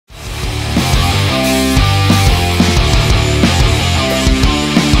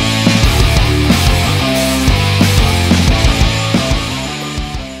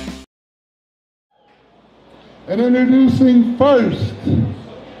And introducing first,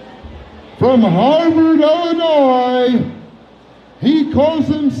 from Harvard, Illinois, he calls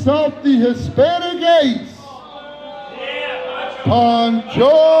himself the Hispanic Ace, Pancho!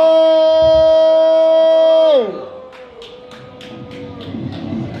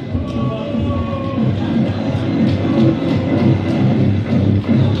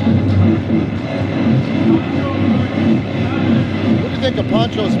 What do you think of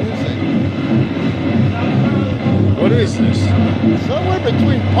Pancho's music? What is this? Somewhere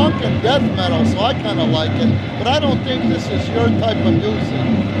between punk and death metal, so I kind of like it. But I don't think this is your type of music.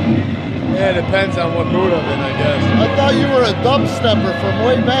 Yeah, it depends on what mood I'm in, I guess. I thought you were a dubstepper from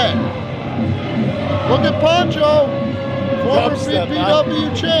way back. Look at Pancho, former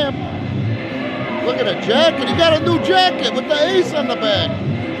BPW champ. Look at a jacket. He got a new jacket with the ace on the back.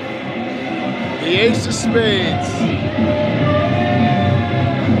 The ace of spades.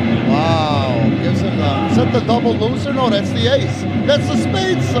 Wow, gives him the, is that the double loser? No, that's the ace. That's the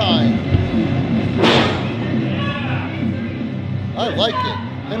spade sign. I like it.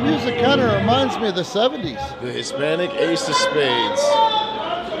 The music kind of reminds me of the 70s. The Hispanic ace of spades.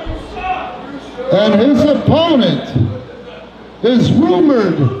 And his opponent is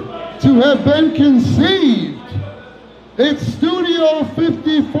rumored to have been conceived. It's Studio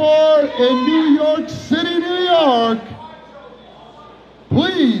 54 in New York City, New York.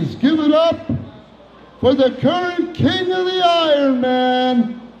 Please give it up for the current king of the Iron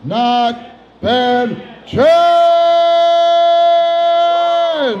Man, not bad Chad.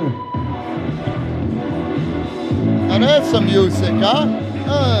 Now that's some music, huh?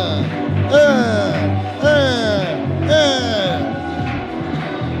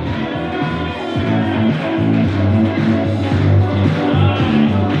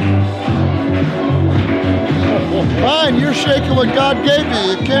 Fine, you're shaking what God gave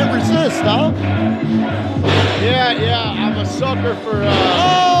you. You can't resist, huh? Yeah, I'm a sucker for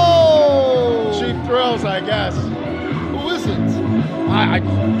cheap thrills, I guess. Who isn't?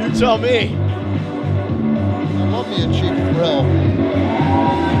 You tell me. I love me a cheap thrill.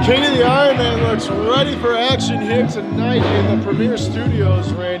 King of the Iron Man looks ready for action here tonight in the Premier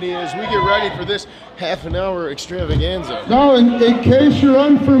Studios, Randy, as we get ready for this half-an-hour extravaganza. Now, in case you're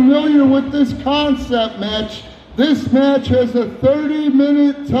unfamiliar with this concept match, this match has a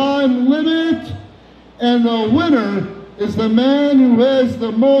 30-minute time limit, and the winner is the man who has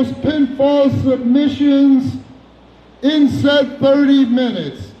the most pinfall submissions in said 30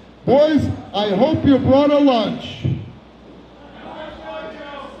 minutes. Boys, I hope you brought a lunch.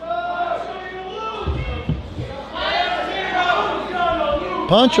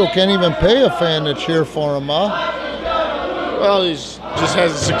 Pancho can't even pay a fan to cheer for him, huh? Well, he just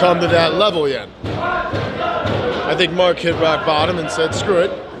hasn't succumbed to that level yet. I think Mark hit rock bottom and said, screw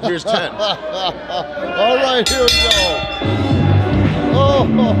it, here's 10. All right, here we go. Oh,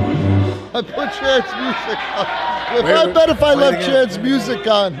 I put Chad's music on. I bet if I left Chad's music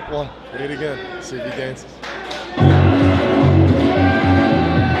on. Well, play it again, see if he dances.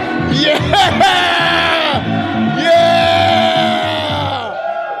 Yeah! Yeah!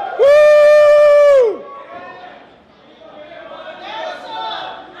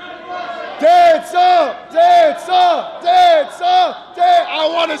 Dance up, dance up, dance up, dance. I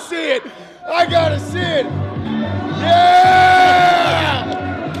want to see it. I got to see it. Yeah!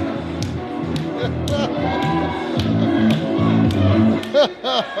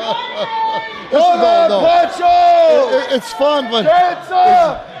 Hold on, Pancho! It's fun, but dance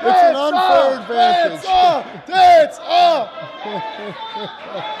up, it's an unfair advantage. Dance up,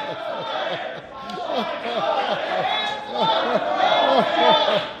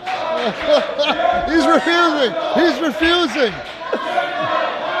 He's refusing. He's refusing.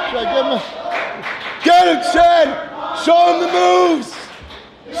 Should I give him a... Get him, Chad! Show him the moves!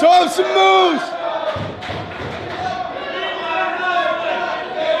 Show him some moves!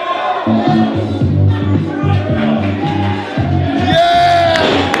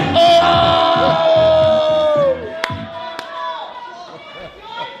 Yeah! Oh!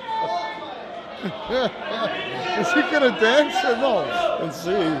 Is he gonna dance or no? Let's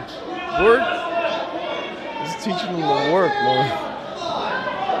see. Work? He's teaching him to work, man.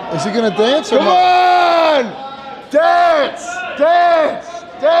 Is he gonna dance or Come no? on! Dance! Dance!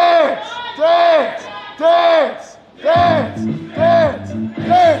 Dance! Dance! Dance! Dance! Dance!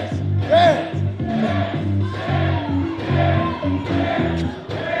 Dance! Dance!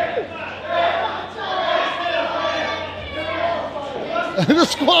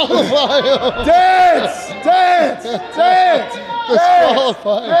 Disqualify him! Dance! Dance! Dance!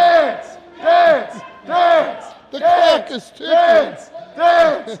 Disqualify him! Dance! Dance! Dance! The clock is ticking! Dance!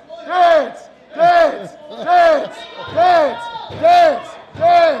 Dance! Dance! dance, dance, dance, dance,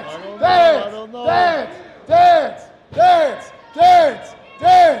 dance, dance, dance, dance, dance, dance,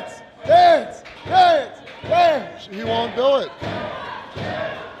 dance, dance, dance, dance. He won't do it.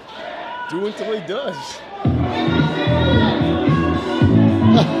 Do it till he does.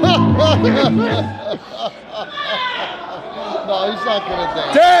 No, he's not gonna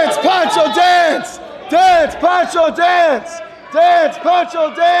dance. Dance, Pancho, dance! Dance, Pancho, dance! Dance,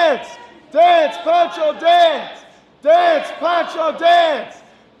 Pancho, dance! Dance, Pancho, dance! Dance, Pancho, dance!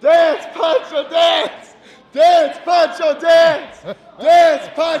 Dance, Pancho, dance! Dance, Pancho, dance! Dance,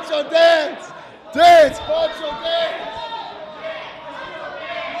 Pancho, dance! Dance, Pancho, dance!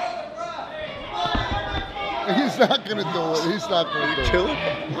 He's not gonna do it. He's not gonna do it. Kill him?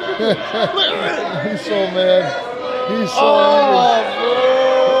 He's so mad. He's so angry.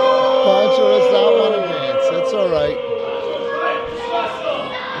 Pancho does not want to dance. That's all right.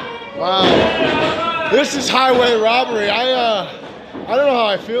 Wow. This is highway robbery. I don't know how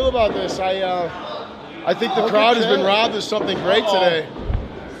I feel about this. I think the crowd has been robbed of something great today.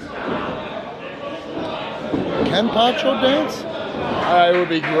 Can Pancho dance? It would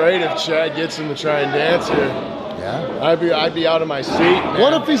be great if Chad gets him to try and dance here. Yeah. I'd be out of my seat, man.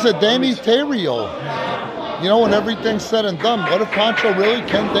 What if he's a Danny Terrio? You know, when everything's said and done, what if Pancho really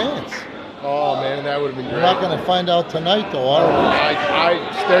can dance? Oh man, that would have been great. We're not going to find out tonight, though, are we?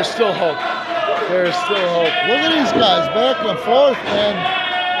 There's still hope. There's still hope. Look at these guys back and forth, man.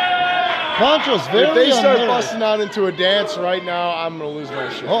 Pancho's very If they start unnerved. busting out into a dance right now, I'm gonna lose my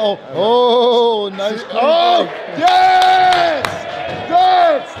shit. Oh, nice. Oh, dance!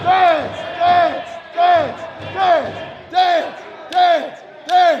 Dance! Dance! Dance! Dance! Dance! Dance! Dance!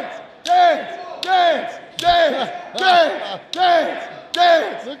 Dance! Dance! Dance! Dance! Dance! Dance!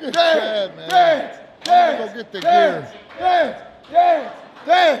 Dance! Look at dance, Chad, man. Dance! I'm Dance! gonna go get the dance, gear. Dance! Dance!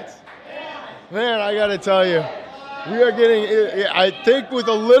 Dance! Man, I gotta tell you, we are getting, I think with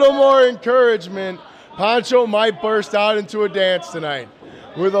a little more encouragement, Pancho might burst out into a dance tonight.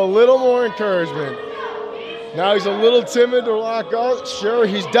 With a little more encouragement. Now he's a little timid to lock up. Sure,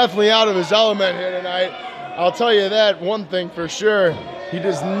 he's definitely out of his element here tonight. I'll tell you that one thing for sure. He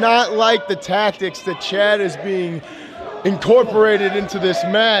does not like the tactics that Chad is being incorporated into this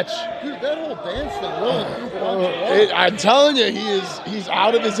match. Dude, that whole dance thing really threw Pancho off. I'm telling you, he's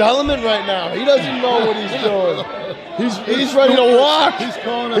out of his element right now. He doesn't know what he's doing. He's ready to walk. He's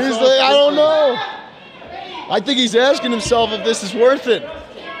calling us He's off like, I don't quickly. know. I think he's asking himself if this is worth it.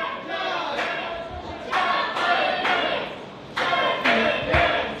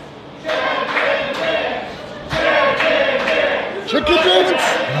 Chicken dance.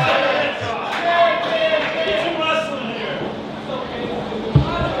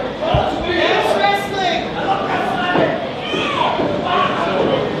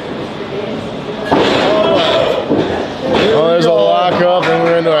 Oh, there's a lockup, and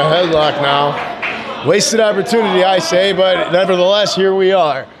we're into a headlock now. Wasted opportunity, I say, but nevertheless, here we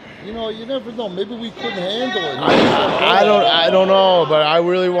are. You know, you never know. Maybe we couldn't handle it. I don't know, but I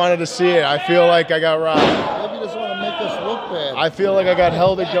really wanted to see it. I feel like I got robbed. Maybe he doesn't want to make us look bad. I feel like I got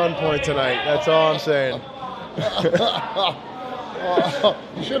held at gunpoint tonight. That's all I'm saying.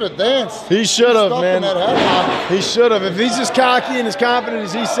 He should have danced. He should have, Stuck man. in that headlock. He should have. If he's as cocky and as confident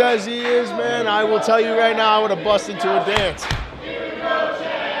as he says he is, man, I will tell you right now, I would have busted into a dance.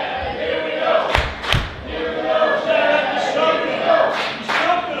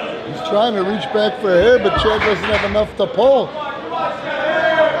 He's trying to reach back for hair, but Chad doesn't have enough to pull.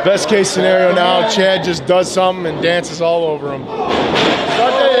 Best case scenario now, Chad just does something and dances all over him.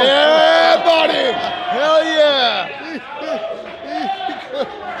 Yeah, buddy! Hell yeah!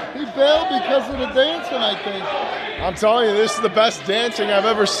 He bailed because of the dancing, I think. I'm telling you, this is the best dancing I've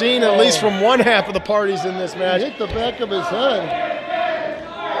ever seen, at least from one half of the parties in this He match. hit the back of his head.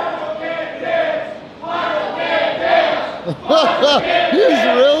 He's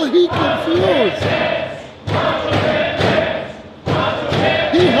really confused.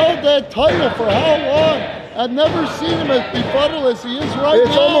 He held that title for how long? I've never seen him as befuddled as he is right now.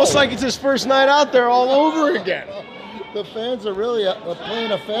 It's almost like it's his first night out there all over again. The fans are really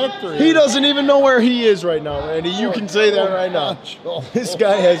playing a factory. He doesn't even know where he is right now, Randy. You can say that right now. This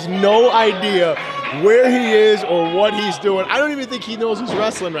guy has no idea where he is or what he's doing. I don't even think he knows who's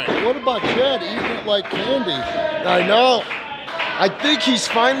wrestling right now. What about Chad eating it like candy? I know. I think he's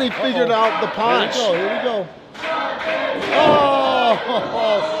finally figured out the punch. Here we go. Oh,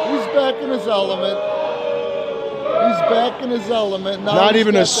 he's back in his element. He's back in his element. Now Not he's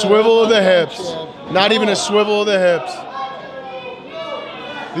even got a the swivel of the headlock on hips. Chad. Not even a swivel of the hips.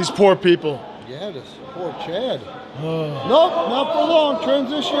 These poor people. Yeah, this poor Chad. Nope, not for long.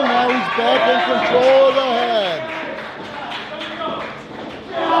 Transition. Now he's back in control of the head.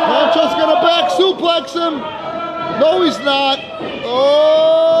 Pancho's gonna back suplex him. No, he's not.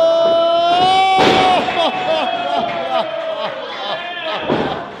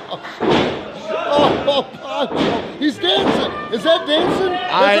 Oh, Pancho. He's dancing. Is that dancing?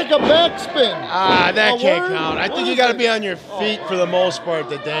 That's like a backspin. That can't count. I think you got to be on your feet for the most part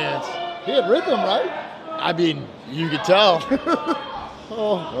to dance. He had rhythm, right? I mean, you could tell.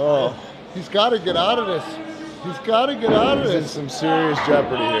 He's got to get out of this. He's got to get out of He's this. in some serious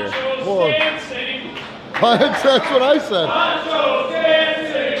jeopardy here. That's what I said.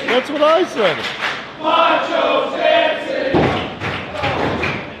 That's what I said. Pancho's dancing.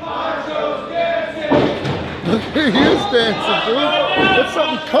 He is dancing, dude. That's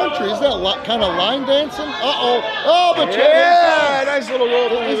something country. Is that kind of line dancing? Oh, but yeah, nice little roll.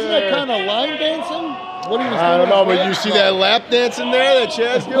 Isn't that kind of line dancing? What he was I don't doing know, but you see that lap dancing there that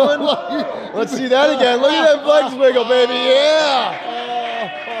Chad's doing? Let's see that again. Look at that flex wiggle, baby. Yeah.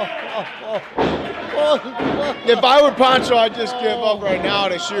 If I were Pancho, I'd just give up right now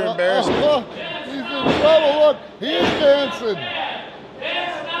to sheer embarrassment. He's in trouble. Look, he is dancing.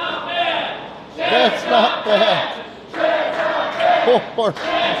 That's not bad. Poor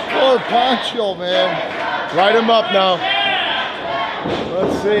Pancho, man. Light him up now.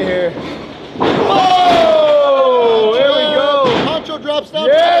 Let's see here. Oh, here we go. Pancho drops down.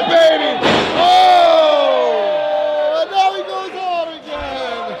 Yeah, baby. Oh! And now he goes out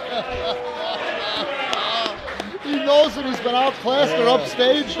again. He knows that he's been outclassed or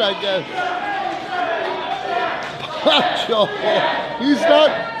upstaged, I guess. Pancho, he's not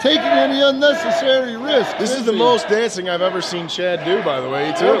taking any unnecessary risks. This is the most dancing I've ever seen Chad do, by the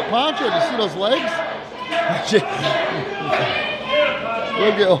way, too. Oh, Pancho, do you see those legs?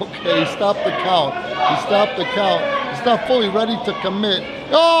 Look at, okay, he stopped the count. He stopped the count. He's not fully ready to commit.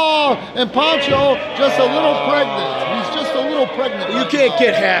 Oh, and Pancho just a little pregnant. He's just a little pregnant. You can't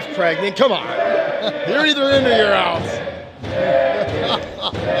get half pregnant. Come on. You're either in or you're out.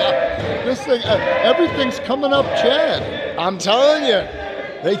 This thing, everything's coming up Chad. I'm telling you,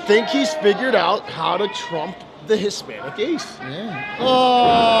 they think he's figured out how to trump the Hispanic ace. Yeah.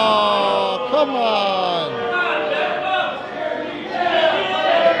 Oh, come on.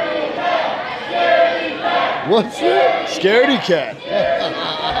 What's it? Scaredy cat.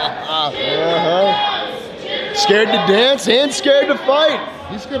 Scared to dance and scared to fight.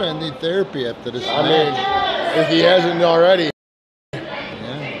 He's gonna need therapy after this. I mean, if he hasn't already.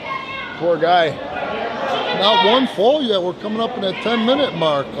 Yeah. Poor guy. Not one fall yet. We're coming up in that 10-minute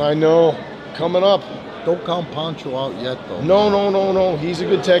mark. I know. Coming up. Don't count Pancho out yet, though. No. He's a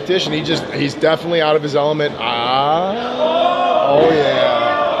good tactician. He's definitely out of his element. Oh yeah.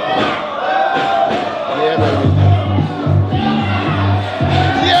 Yeah, baby.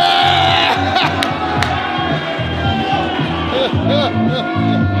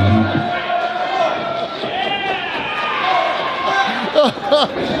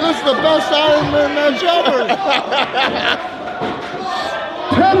 This is the best Iron Man match ever.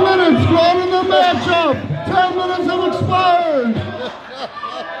 10 minutes gone in the matchup. 10 minutes have expired.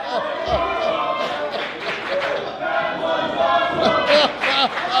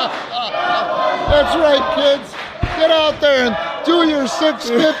 That's right, kids. Get out there and do your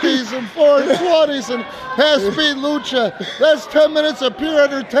 650s and 420s and half-speed lucha. That's 10 minutes of pure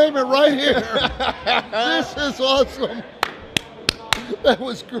entertainment right here. This is awesome. That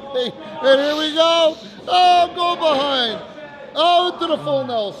was great. And here we go. Oh, go behind. Oh, to the full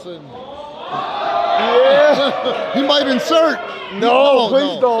Nelson. Yeah. He might insert. No,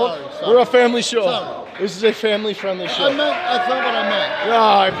 please don't. Sorry. We're a family show. Sorry. This is a family-friendly show. That's not what I meant.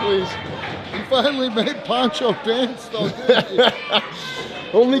 Ah, please. He finally made Pancho dance, though, didn't he?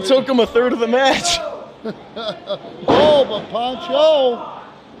 Only took him a third of the match. Oh, but Pancho.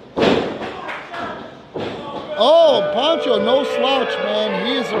 Oh, Pancho, no slouch, man.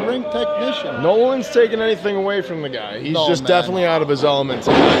 He is a ring technician. No one's taking anything away from the guy. He's just definitely out of his element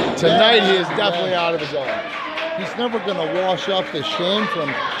tonight. Tonight, he is definitely out of his element. He's never going to wash off the shame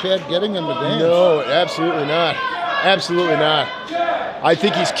from Chad getting him to dance. No, absolutely not. Absolutely not. I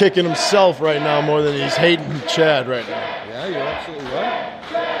think he's kicking himself right now more than he's hating Chad right now. Yeah, you're absolutely right.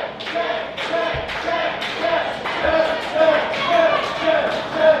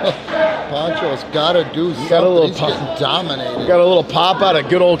 Pancho's got to do something. Got a little He's getting dominated. Got a little pop out of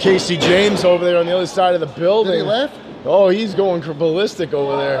good old Casey James over there on the other side of the building. Did he laugh? Oh, he's going ballistic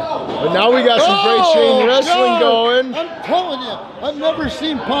over there. But now we got some great chain wrestling going. I'm telling you, I've never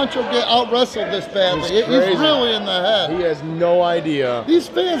seen Pancho get out-wrestled this badly. It's He's crazy. really in the head. He has no idea. These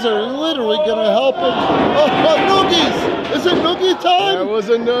fans are literally going to help him. Oh, Noogies! Is it Noogie time? That was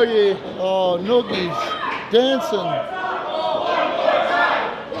a noogie. Oh, Noogie's dancing.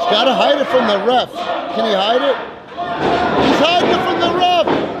 He's got to hide it from the ref. Can he hide it? He's hiding it from the ref.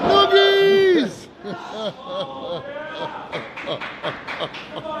 Noogies!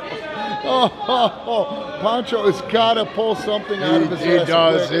 Pancho has got to pull something out of his ass. He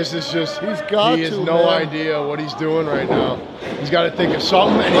does. Quick. This is just. He's got He has to, no man. idea what he's doing right now. He's got to think of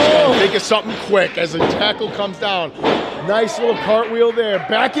something, and he's got to think of something quick as the tackle comes down. Nice little cartwheel there.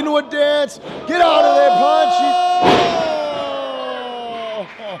 Back into a dance. Get out of there, Punch.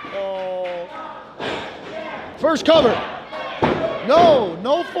 First cover.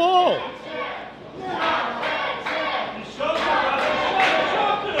 No fall.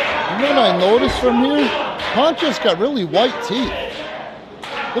 You know what I noticed from here? Pancho's got really white teeth.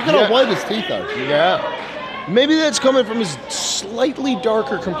 Look at how white his teeth are. Yeah. Maybe that's coming from his slightly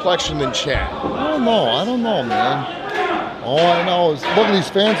darker complexion than Chad. I don't know, man. All I know is, look, these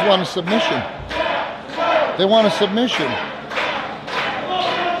fans want a submission. They want a submission.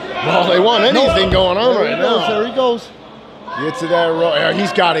 Well, they want anything going on right now. There he goes. Get to that roll. Yeah,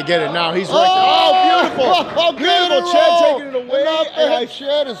 he's got to get it now. He's right there. Oh, beautiful. Beautiful. Chad taking it away.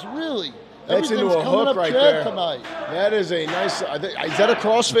 Chad is really. That's into Everything's a coming hook up right Chad there. tonight. That is a nice. Is that a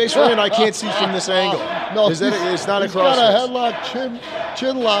crossface, Ryan? I can't see from this angle. No, it's not a he's got a crossface. headlock,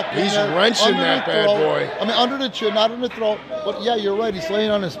 chin lock. He's wrenching that bad boy. I mean, under the chin, not in the throat. But yeah, you're right. He's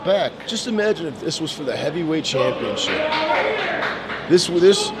laying on his back. Just imagine if this was for the heavyweight championship. This would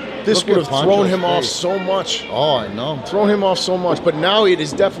have thrown him off so much. Oh, I know. Thrown him off so much. But now it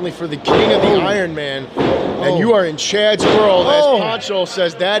is definitely for the king of the Iron Man. And you are in Chad's world, as Pancho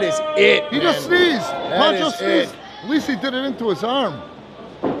says. That is it. He just sneezed. Pancho sneezed. At least he did it into his arm.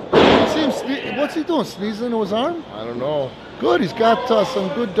 See him what's he doing? Sneezing into his arm? I don't know. Good. He's got some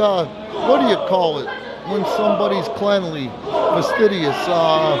good. What do you call it when somebody's cleanly, fastidious?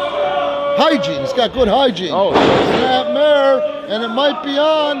 Hygiene. He's got good hygiene. Oh, snap mare, and it might be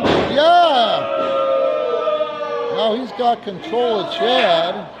on. Yeah. Now he's got control of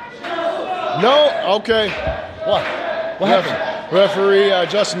Chad. No. Okay. What? What happened? Referee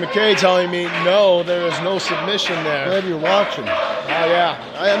Justin McKay telling me no, there is no submission there. Glad you're watching. Oh yeah,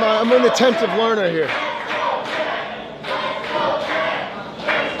 I'm an attentive learner here.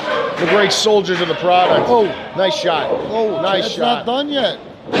 The great soldier to the product. Oh, nice shot. Oh, nice Chad's shot. not done yet.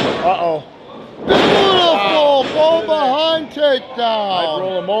 Uh-oh. Beautiful go behind takedown. I'd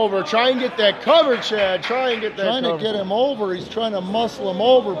roll him over. Try and get that cover, Chad. Try and get that Trying cover. to get him over. He's trying to muscle him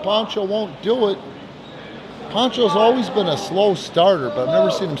over. Pancho won't do it. Pancho's always been a slow starter, but I've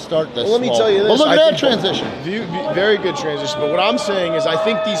never seen him start this Well, let me slow. tell you this. But look at I that think transition. Very good transition. But what I'm saying is I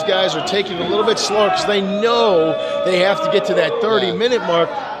think these guys are taking it a little bit slower because they know they have to get to that 30-minute mark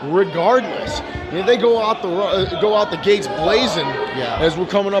regardless. You know, they go out the gates blazing as we're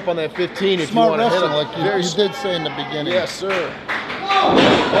coming up on that 15 if Smart you want to hit wrestling, them. like you did say in the beginning. Yes, sir. Oh,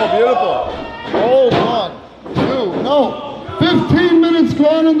 beautiful. Hold on. 2, no. 15 minutes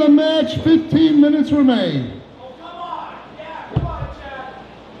gone in the match. 15 minutes remain.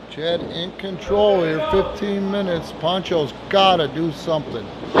 Chad in control here. 15 minutes. Pancho's got to do something.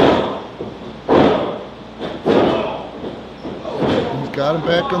 He's got him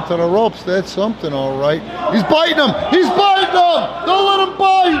back into the ropes. That's something, all right. He's biting him. He's biting him. Don't let him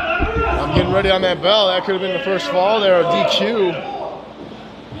bite. I'm getting ready on that bell. That could have been the first fall there, a DQ.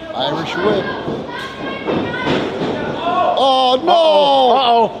 Irish whip. Oh, no.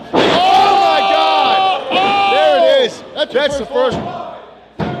 Uh-oh. Oh, my God. There it is. That's the first one.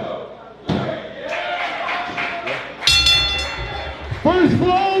 First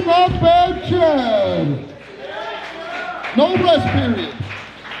flow, not bad, Chad. No rest period.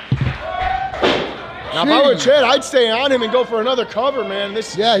 Now, if I were Chad, I'd stay on him and go for another cover, man.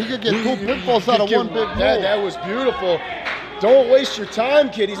 Yeah, he could get 2 pitfalls out of one big move. That was beautiful. Don't waste your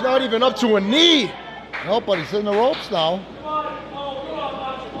time, kid. He's not even up to a knee. No, but he's in the ropes now.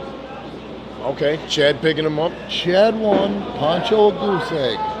 Okay, Chad picking him up. Chad won. Pancho a goose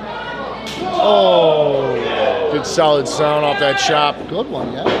egg. Oh. Good solid sound off that chop. Good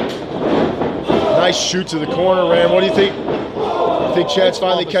one, yeah. Nice shoot to the corner, Ram. What do you think? You think Chad's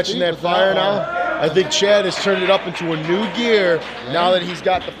finally catching that fire now? I think Chad has turned it up into a new gear now that he's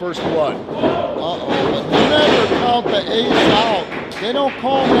got the first blood. Uh-oh. But never count the ace out. They don't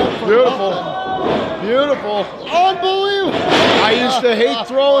call that for nothing. Beautiful. Unbelievable. I used to hate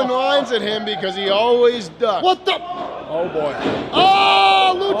throwing lines at him because he always ducked. What the? Oh, boy.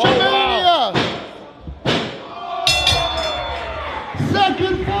 Oh, Luchamania!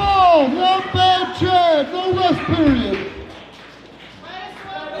 Second fall. Not bad, Chad. No rest period.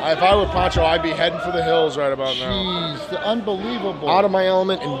 If I were Pancho, I'd be heading for the hills right about now. Jeez, unbelievable. Out of my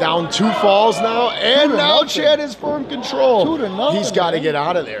element and down 2 falls now. And now Chad is firm control. 2-0. He's got to get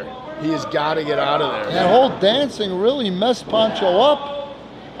out of there. He has got to get out of there. That whole dancing really messed Pancho up.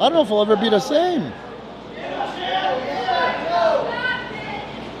 I don't know if he'll ever be the same.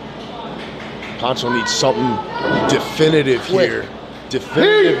 Pancho needs something definitive here.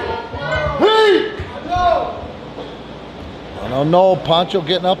 Definitive. Hey! I don't know. Pancho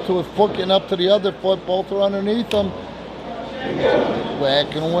getting up to his foot, getting up to the other foot. Both are underneath him.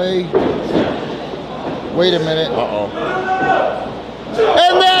 Whacking away. Wait a minute. Uh-oh.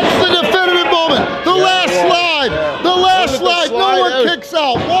 And that's the definitive moment. The last slide. Yeah. The last slide. No slide one out. kicks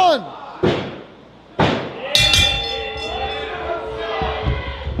out. One.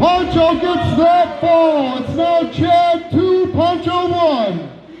 Pancho gets that fall. It's now Chad 2, Pancho 1.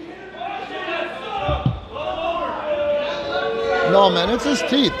 No, man, it's his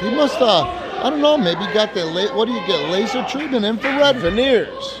teeth. He must, I don't know, maybe got the, what do you get, laser treatment, infrared?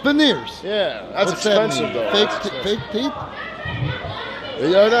 Veneers. Veneers. Yeah, that's What's that expensive mean? though. Fake teeth?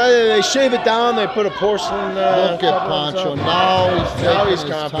 They shave it down, they put a porcelain. Look at Pancho. Now he's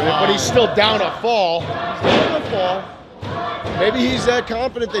confident, but he's still down a fall. Maybe he's that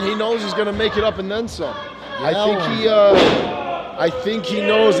confident that he knows he's going to make it up and then some. I think he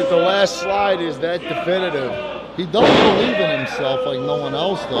knows that the last slide is that definitive. He doesn't believe in himself like no one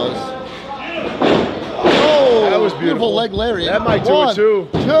else does. Oh, that was beautiful. Leg Larry. That might do it too.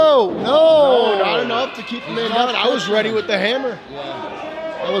 2. No, not enough to keep the man down. I was ready with the hammer.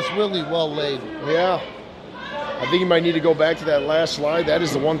 Yeah, that was really well laid. Yeah. I think he might need to go back to that last slide. That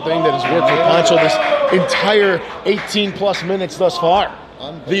is the one thing that has worked for Pancho this entire 18 plus minutes thus far.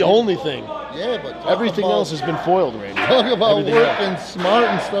 The only thing. Yeah, but everything else has been foiled, Randy. Talk about working smart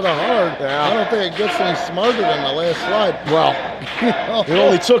instead of hard. Yeah. I don't think it gets any smarter than the last slide. Well, it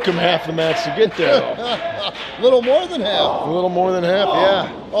only took him half the match to get there, though. A little more than half. A little more than half, yeah.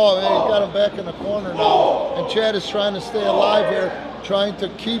 Oh, man, he's got him back in the corner now. And Chad is trying to stay alive here, trying to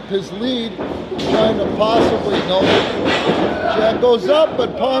keep his lead, trying to possibly, no. Chad goes up,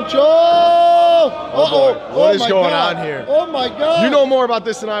 but Pancho! What is going on here? Oh, my God. You know more about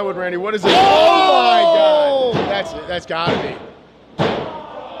this than I would, Randy. What is it? Oh, my God. That's it. That's got to be.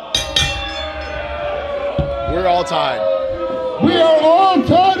 We're all tied. We are all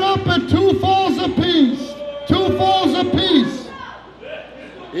tied up at 2 falls apiece. 2 falls apiece.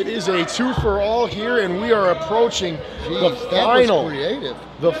 It is a 2-for-all here, and we are approaching the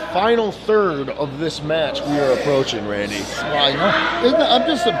final third of this match. We are approaching, Randy. I know. I'm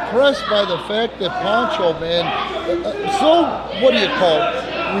just impressed by the fact that Pancho, man, so what do you call it?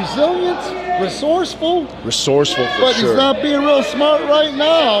 Resilient, resourceful. Resourceful, for but sure. He's not being real smart right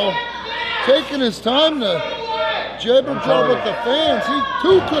now. Taking his time to jabber with the fans. He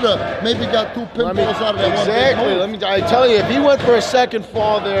too could have maybe got 2 pinfalls out of that exactly. one. I tell you, if he went for a second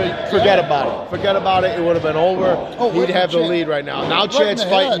fall there, forget about it. Forget about it. It would have been over. He'd have the lead right now. Now Chad's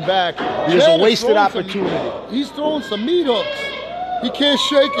fighting back. There's a wasted opportunity. He's throwing some meat hooks. He can't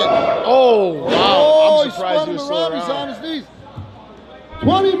shake it. Oh, wow. I'm surprised he's around. He's on his knees.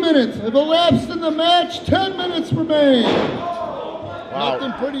 20 minutes have elapsed in the match. 10 minutes remain. Wow.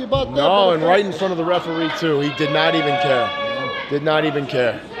 Nothing pretty about that. No, and right in front of the referee, too. He did not even care. Did not even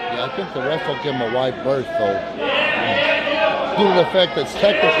care. Yeah, I think the ref will give him a wide berth, though. Due to the fact that it's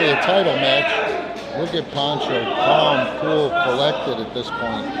technically a title match. Look at Pancho, calm, cool, collected at this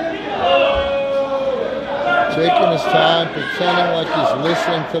point. Taking his time, pretending like he's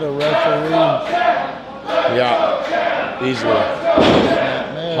listening to the referee. Yeah, easily.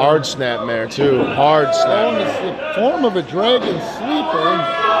 Hard snapmare, too. Hard snapmare. It's the form of a dragon sleeper.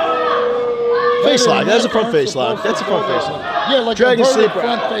 Face lock. That's a front face lock. That's a front face lock. Yeah, like dragon a sleeper.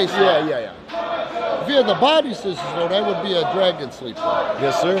 Front face lock. Yeah. If you had the body scissors, though, that would be a dragon sleeper.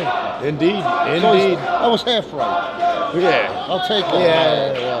 Yes, sir. Indeed. I was half right. Yeah. I'll take it.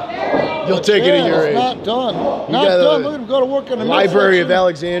 Yeah. You'll take it at your age. Not done. Not done. Look at him go to work in the Library of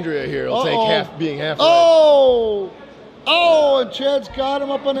Alexandria here. He'll take being half right. Oh, and Chad's got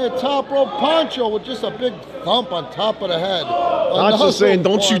him up on that top rope. Pancho with just a big thump on top of the head. Pancho's saying,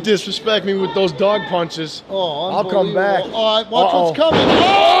 don't you disrespect me with those dog punches. Oh, I'll come back. All right, watch what's coming.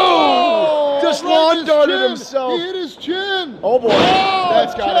 Just lawn darted himself. He hit his chin. Oh, boy.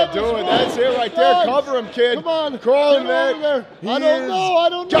 That's got to do it. That's it right there. Cover him, kid. Come on. Crawl him back. I don't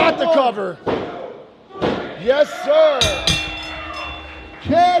know. Got the cover. Yes, sir.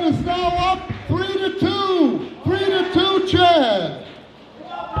 Chad is now up 3-2. 3-2, Chad.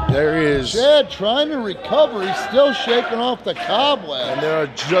 There he is. Chad trying to recover. He's still shaking off the cobwebs. And there are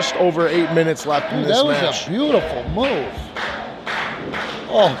just over 8 minutes left in this match. That was a beautiful move.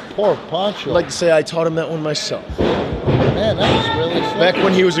 Oh, poor Pancho. I'd like to say I taught him that one myself. Man, that was really simple. Back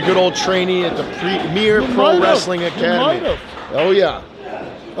when he was a good old trainee at the Premier Pro Wrestling Academy. Oh, yeah.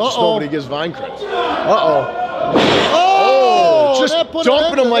 Just nobody gives Vine credit. Just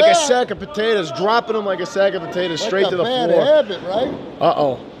dumping him like a sack of potatoes, dropping him like a sack of potatoes straight to the floor. Bad habit, right?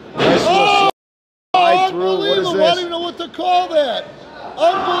 Nice little slide through. What is I don't this? even know what to call that.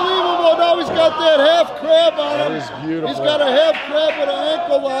 Unbelievable. Now he's got that half crab on him. That is beautiful. He's got a half crab with an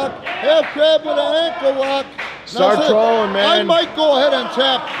ankle lock. Half crab with an ankle lock. Start trolling, man. I might go ahead and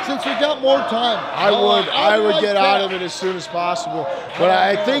tap since we got more time. I would get out of it as soon as possible. But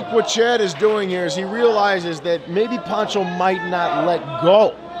I think what Chad is doing here is he realizes that maybe Pancho might not let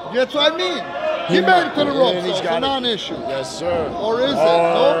go. That's what I mean. He made it to the ropes, so it's a non-issue. Yes, sir. Or is it?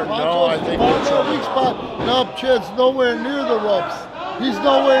 No, I think weak spot. No, Chad's nowhere near the ropes. He's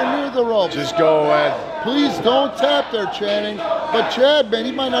nowhere near the ropes. Just go ahead. Please don't tap there, Channing. But Chad, man,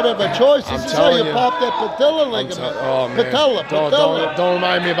 he might not have a choice. This is how you pop that patella ligament. Oh, man. Patella. Don't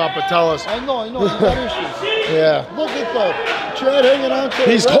remind me about patellas. I know. He's got issues. Yeah. Look at though. Chad hanging on to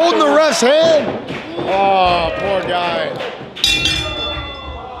He's holding the ref's hand. Oh, poor guy.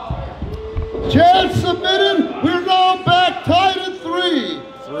 Chad submitted. We're now back tied at 3.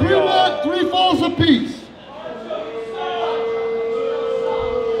 3 falls apiece.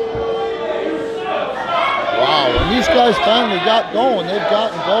 Wow, when these guys finally got going, they've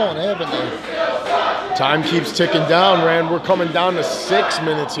gotten going, haven't they? Time keeps ticking down, Rand. We're coming down to 6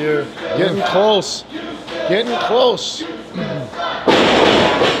 minutes here. Getting close. Getting close.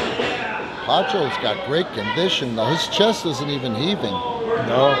 Pancho's got great condition, though. His chest isn't even heaving.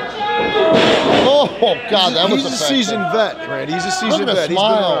 No. Oh, God, that was a seasoned vet, Rand. He's a seasoned vet. He's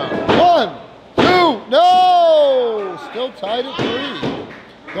smile. 1, 2, no! Still tied at 3.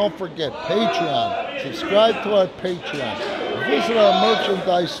 Don't forget, Patreon. Subscribe to our Patreon. Visit our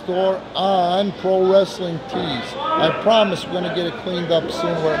merchandise store on Pro Wrestling Tees. I promise we're going to get it cleaned up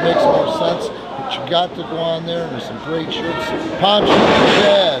soon where it makes more sense. But you got to go on there, and there's some great shirts. Pancho and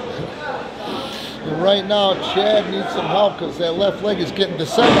Chad. And right now, Chad needs some help because that left leg is getting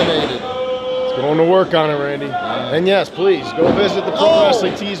disseminated. Going to work on it, Randy. And yes, please go visit the Pro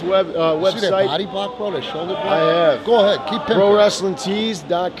Wrestling Tees website. See that body block, bro? That shoulder block? I have. Go ahead, keep pimping.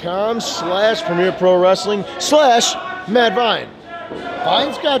 ProWrestlingTees.com/Premier Pro Wrestling/Matt Vine.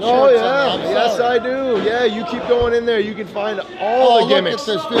 Vine's got shirts Oh yeah, on. yes I do. Yeah, you keep going in there. You can find all the gimmicks.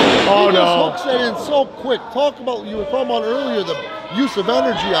 Look at this, dude. Oh He no! just hooks it in so quick. Talk about, you were talking about earlier, the use of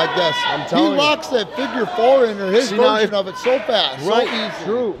energy, I guess. I'm telling you. He locks that figure 4 in, or his version of it, so fast, Right, so easy.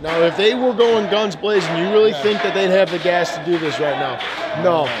 true. Now, if they were going guns blazing, you really think that they'd have the gas to do this right now?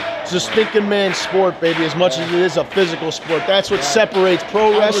 No. It's a stinking man's sport, baby, as much as it is a physical sport. That's what separates pro I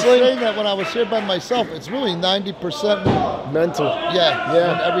was wrestling. saying that when I was here by myself. It's really 90% mental. Yeah.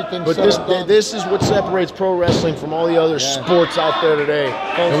 Yeah. When everything's But this is what separates pro wrestling from all the other sports out there today.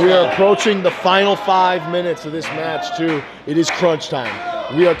 And we are approaching the final 5 minutes of this match, too. It is crunch time.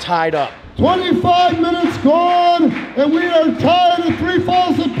 We are tied up. 25 minutes gone, and we are tied at 3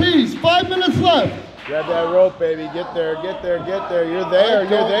 falls apiece. 5 minutes left. Grab that rope, baby. Get there, get there, get there. You're there,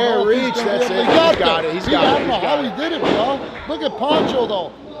 you're there. Reach. That's it. He's got it. He's got it. I don't know how he did it, bro. Look at Pancho,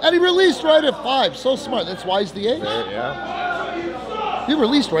 though. And he released right at 5. So smart. That's why he's the ace. Yeah. He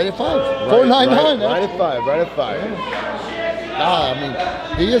released right at 5. 499. Right at 5. Right at 5. God, I mean,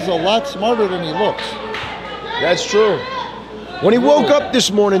 he is a lot smarter than he looks. That's true. When he woke up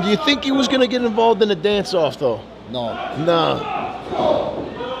this morning, do you think he was going to get involved in a dance-off, though? No. No.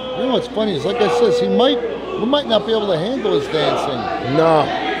 You know what's funny is, like I said, we might not be able to handle his dancing. No.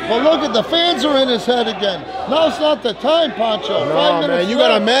 But look at the fans are in his head again. Now's not the time, Pancho. No, 5 minutes man, you left.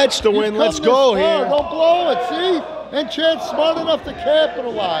 got a match to win. Let's go here. Don't blow it, see? And Chad's smart enough to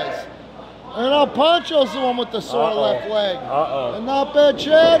capitalize. And now Pancho's the one with the sore left leg. And not bad,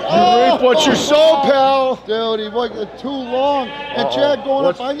 Chad. You reap what you sow, pal. Dude, he went too long. And Chad going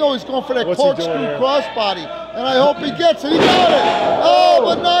up. I know he's going for that corkscrew crossbody. And I hope he gets it. He got it. Oh,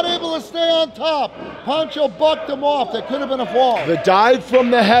 but not able to stay on top. Pancho bucked him off. That could have been a fall. The dive from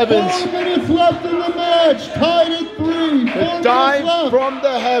the heavens. 4 minutes left in the match. Tied at 3. The dive from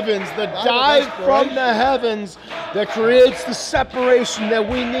the heavens. The dive from the heavens that creates the separation that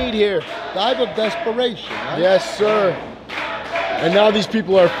we need here. Dive of desperation. Right? Yes, sir. And now these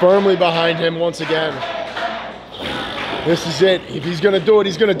people are firmly behind him once again. This is it. If he's going to do it,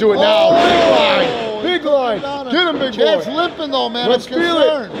 he's going to do it now. Big line. Big line. Get him, big boy. Chad's limping, though, man. Let's feel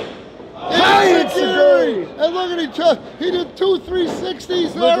it. Enziguri! And look at each other. He did 2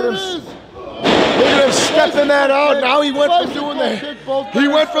 360s. There it is. Look at him stepping that out. Now he went from doing he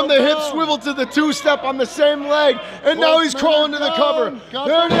went from the hip swivel to the 2-step on the same leg, and now he's crawling to the cover.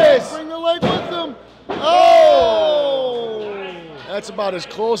 There it is. Bring the leg with him. Oh! That's about as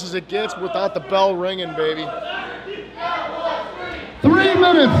close as it gets without the bell ringing, baby. 3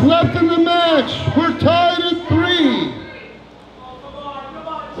 minutes left in the match. We're tied at 3.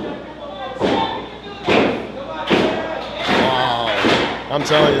 I'm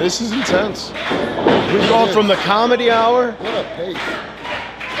telling you, this is intense. We've gone from the comedy hour. What a pace.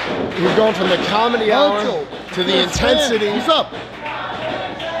 We've gone from the comedy hour to the intensity. He's up.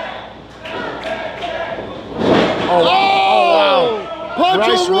 Oh, wow. Pancho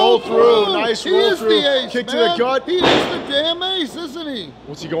Nice roll through. Nice roll through. Ace, kick to the gut. He is the damn ace, isn't he?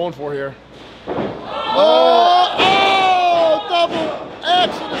 What's he going for here? Oh, double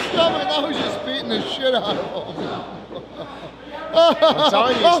axe in the stomach. Now he's just beating the shit out of him. I'm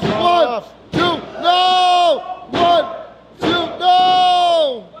telling you, he's throwing off. 1, 2, no! 1, 2,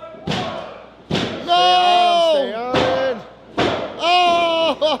 no! No! Stay on it.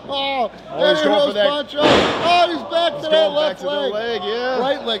 Oh! There he's going for that. Pancho. Oh, he's back to that left leg. Yeah.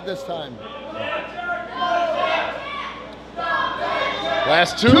 Right leg this time.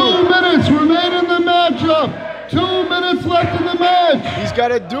 Last 2. 2 minutes remain in the matchup. 2 minutes left in the match. He's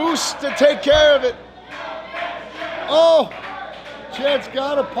got a deuce to take care of it. Oh! Chad's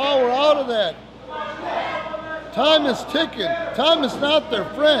got to power out of that. Time is ticking. Time is not their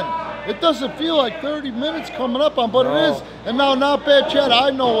friend. It doesn't feel like 30 minutes coming up on, but it is. And now, not bad, Chad. I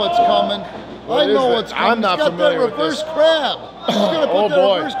know what's coming. I know what's coming. I'm not He's got that familiar with reverse this. crab. He's going to put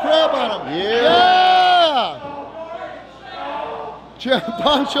that reverse crab on him. Yeah. Chad,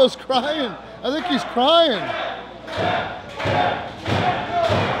 Pancho's crying. I think he's crying.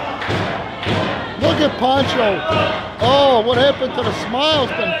 Look at Pancho. Oh, what happened to the smile?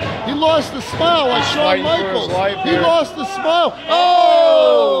 He lost the smile like Shawn Michaels. He lost the smile.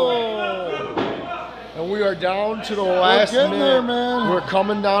 Oh! And we are down to the last minute. There, man. We're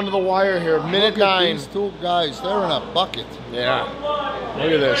coming down to the wire here. Minute 9. These 2 guys, they're in a bucket. Yeah.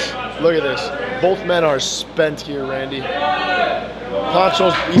 Look at this. Look at this. Both men are spent here, Randy.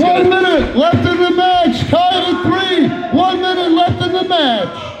 Pancho's. 1 minute left in the match. Tied at 3. 1 minute left in the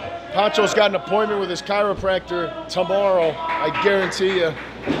match. Pancho's got an appointment with his chiropractor tomorrow, I guarantee you.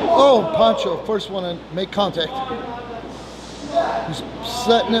 Oh, Pancho, first one to make contact. He's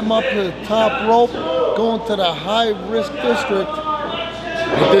setting him up to the top rope, going to the high-risk district.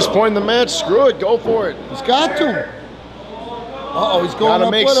 At this point in the match, screw it, go for it. He's got to. Uh-oh, he's going Gotta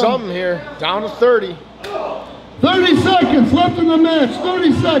up make with something him. here. Down to 30. 30 seconds left in the match,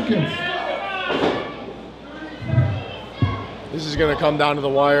 30 seconds. This is gonna come down to the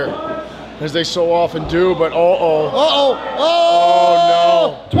wire, as they so often do, but uh-oh. Uh-oh.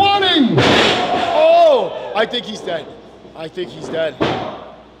 Oh, no. 20. Oh, I think he's dead. I think he's dead.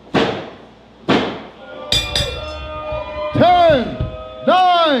 10,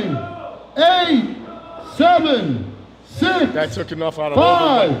 9, 8, 7, 6. That took enough out of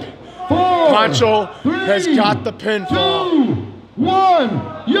 5, 4. Pancho 3, has got the pinfall. 2, 1.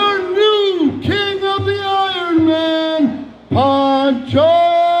 Your new king of the Iron Man, Pancho!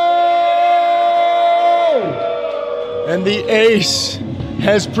 And the ace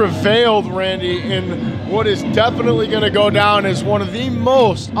has prevailed, Randy, in what is definitely going to go down as one of the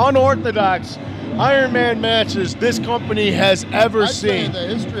most unorthodox Iron Man matches this company has ever seen. I'd say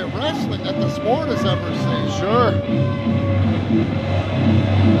the history of wrestling that the sport has ever seen. Sure.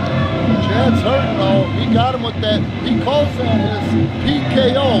 Chad's hurting though. He got him with that. He calls that his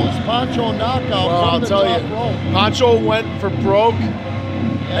PKO, his Pancho knockout. Well, I'll tell you, Pancho went for broke,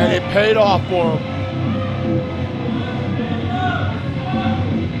 and it paid off for him.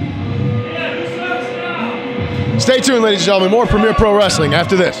 Stay tuned, ladies and gentlemen. More Premier Pro Wrestling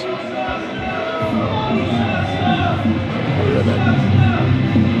after this.